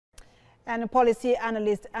And policy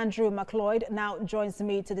analyst Andrew McLeod now joins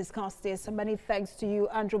me to discuss this. Many thanks to you,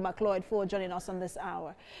 Andrew McLeod, for joining us on this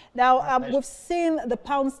hour. Now, we've seen the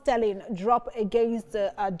pound sterling drop against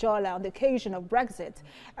the dollar on the occasion of Brexit.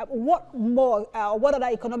 What other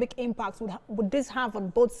economic impacts would this have on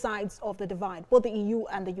both sides of the divide, both the EU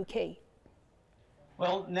and the UK?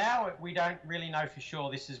 Well, now we don't really know for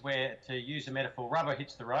sure. This is where, to use a metaphor, rubber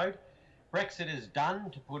hits the road. Brexit is done,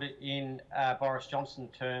 to put it in Boris Johnson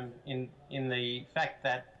term, in the fact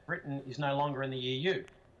that Britain is no longer in the EU.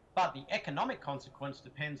 But the economic consequence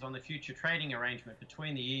depends on the future trading arrangement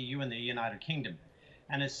between the EU and the United Kingdom.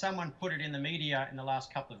 And as someone put it in the media in the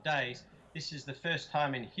last couple of days, this is the first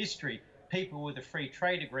time in history people with a free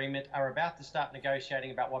trade agreement are about to start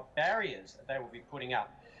negotiating about what barriers they will be putting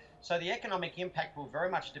up. So the economic impact will very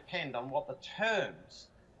much depend on what the terms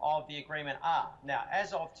of the agreement are. Now,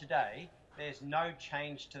 as of today, there's no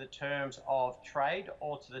change to the terms of trade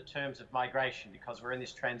or to the terms of migration because we're in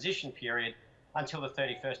this transition period until the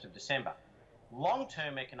 31st of December.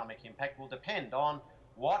 Long-term economic impact will depend on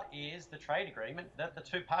what is the trade agreement that the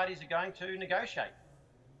two parties are going to negotiate.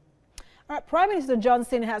 Prime Minister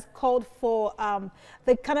Johnson has called for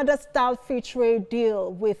the Canada-style free trade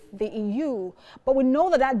deal with the EU, but we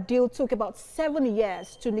know that deal took about 7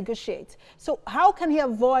 years to negotiate. So how can he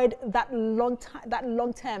avoid that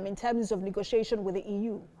long term in terms of negotiation with the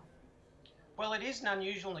EU? Well, it is an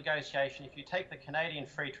unusual negotiation. If you take the Canadian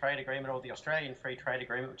Free Trade Agreement or the Australian Free Trade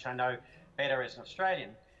Agreement, which I know better as an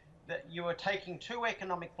Australian, that you were taking two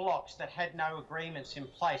economic blocs that had no agreements in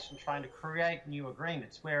place and trying to create new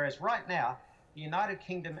agreements, whereas right now the United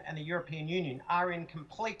Kingdom and the European Union are in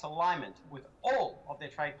complete alignment with all of their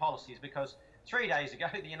trade policies because 3 days ago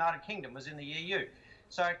the United Kingdom was in the EU.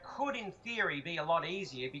 So it could in theory be a lot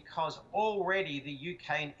easier because already the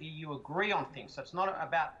UK and EU agree on things. So it's not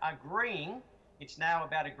about agreeing, it's now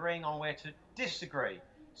about agreeing on where to disagree.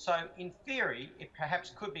 So in theory, it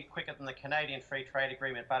perhaps could be quicker than the Canadian Free Trade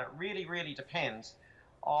Agreement, but it really, really depends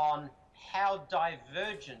on how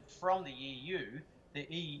divergent from the EU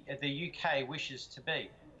the UK wishes to be.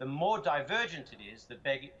 The more divergent it is, the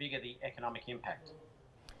bigger the economic impact.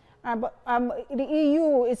 The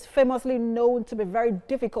EU is famously known to be very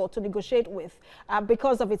difficult to negotiate with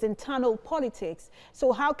because of its internal politics.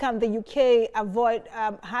 So how can the UK avoid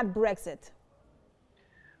hard Brexit?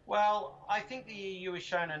 Well, I think the EU has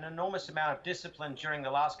shown an enormous amount of discipline during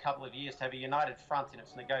the last couple of years to have a united front in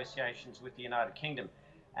its negotiations with the United Kingdom.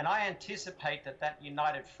 And I anticipate that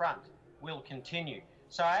united front will continue.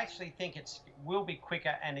 So I actually think it will be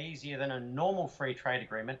quicker and easier than a normal free trade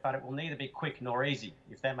agreement, but it will neither be quick nor easy,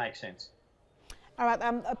 if that makes sense. All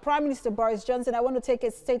right, Prime Minister Boris Johnson, I want to take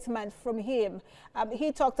a statement from him.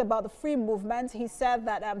 He talked about the free movement. He said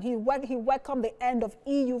that he welcomed the end of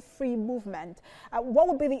EU free movement. What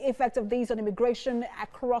would be the effect of these on immigration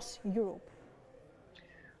across Europe?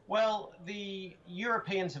 Well, the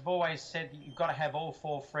Europeans have always said that you've got to have all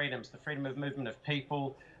four freedoms, the freedom of movement of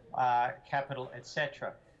people, capital,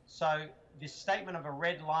 etc. So this statement of a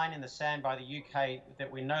red line in the sand by the UK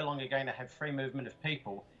that we're no longer going to have free movement of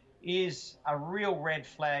people is a real red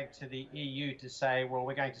flag to the EU to say, well,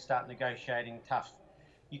 we're going to start negotiating tough.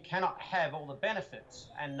 You cannot have all the benefits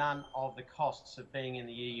and none of the costs of being in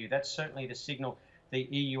the EU. That's certainly the signal the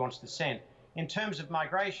EU wants to send. In terms of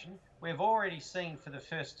migration, we've already seen for the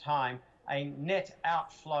first time a net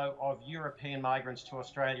outflow of European migrants to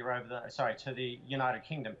to the United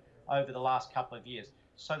Kingdom over the last couple of years.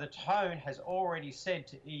 So the tone has already said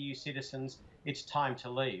to EU citizens, it's time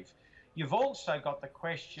to leave. You've also got the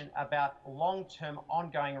question about long-term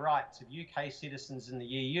ongoing rights of UK citizens in the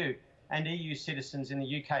EU and EU citizens in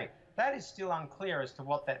the UK. That is still unclear as to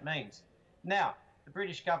what that means. Now, the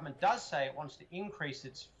British government does say it wants to increase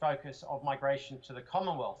its focus of migration to the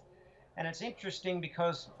Commonwealth. And it's interesting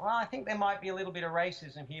because I think there might be a little bit of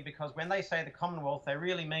racism here because when they say the Commonwealth, they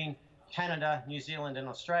really mean Canada, New Zealand and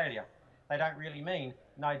Australia. They don't really mean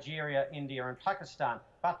Nigeria, India and Pakistan.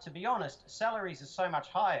 But to be honest, salaries are so much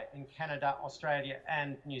higher in Canada, Australia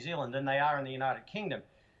and New Zealand than they are in the United Kingdom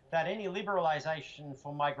that any liberalisation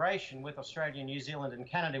for migration with Australia, New Zealand and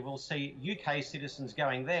Canada will see UK citizens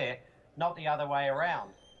going there, not the other way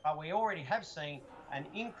around. But we already have seen an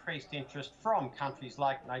increased interest from countries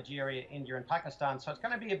like Nigeria, India and Pakistan. So it's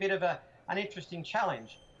going to be a bit of an interesting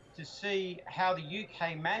challenge to see how the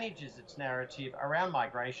UK manages its narrative around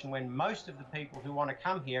migration when most of the people who want to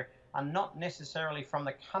come here are not necessarily from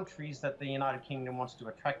the countries that the United Kingdom wants to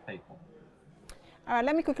attract people. All right,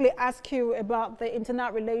 let me quickly ask you about the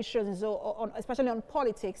internal relations, especially on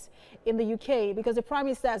politics in the UK, because the Prime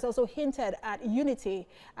Minister has also hinted at unity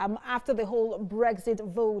after the whole Brexit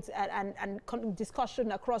vote and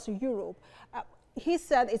discussion across Europe. He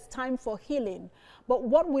said it's time for healing, but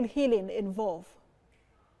what will healing involve?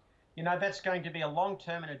 You know, that's going to be a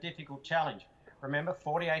long-term and a difficult challenge. Remember,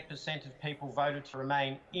 48% of people voted to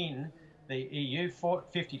remain in the EU,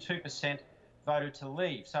 52% voted to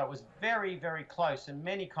leave. So it was very, very close, and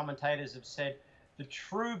many commentators have said the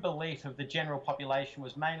true belief of the general population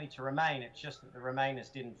was mainly to remain. It's just that the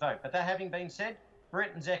Remainers didn't vote. But that having been said,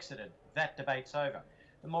 Britain's exited. That debate's over.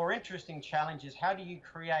 The more interesting challenge is how do you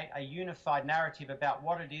create a unified narrative about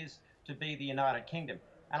what it is to be the United Kingdom?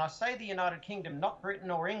 And I say the United Kingdom, not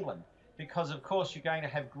Britain or England, because of course you're going to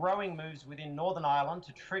have growing moves within Northern Ireland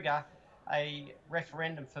to trigger a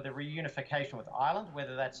referendum for the reunification with Ireland.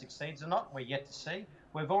 Whether that succeeds or not, we're yet to see.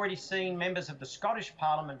 We've already seen members of the Scottish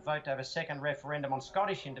Parliament vote to have a second referendum on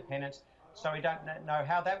Scottish independence, so we don't know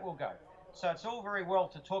how that will go. So it's all very well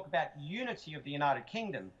to talk about unity of the United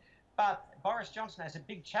Kingdom, but Boris Johnson has a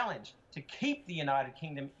big challenge to keep the United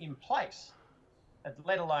Kingdom in place,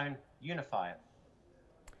 let alone unify it.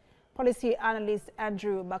 Policy analyst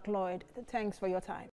Andrew McLeod, thanks for your time.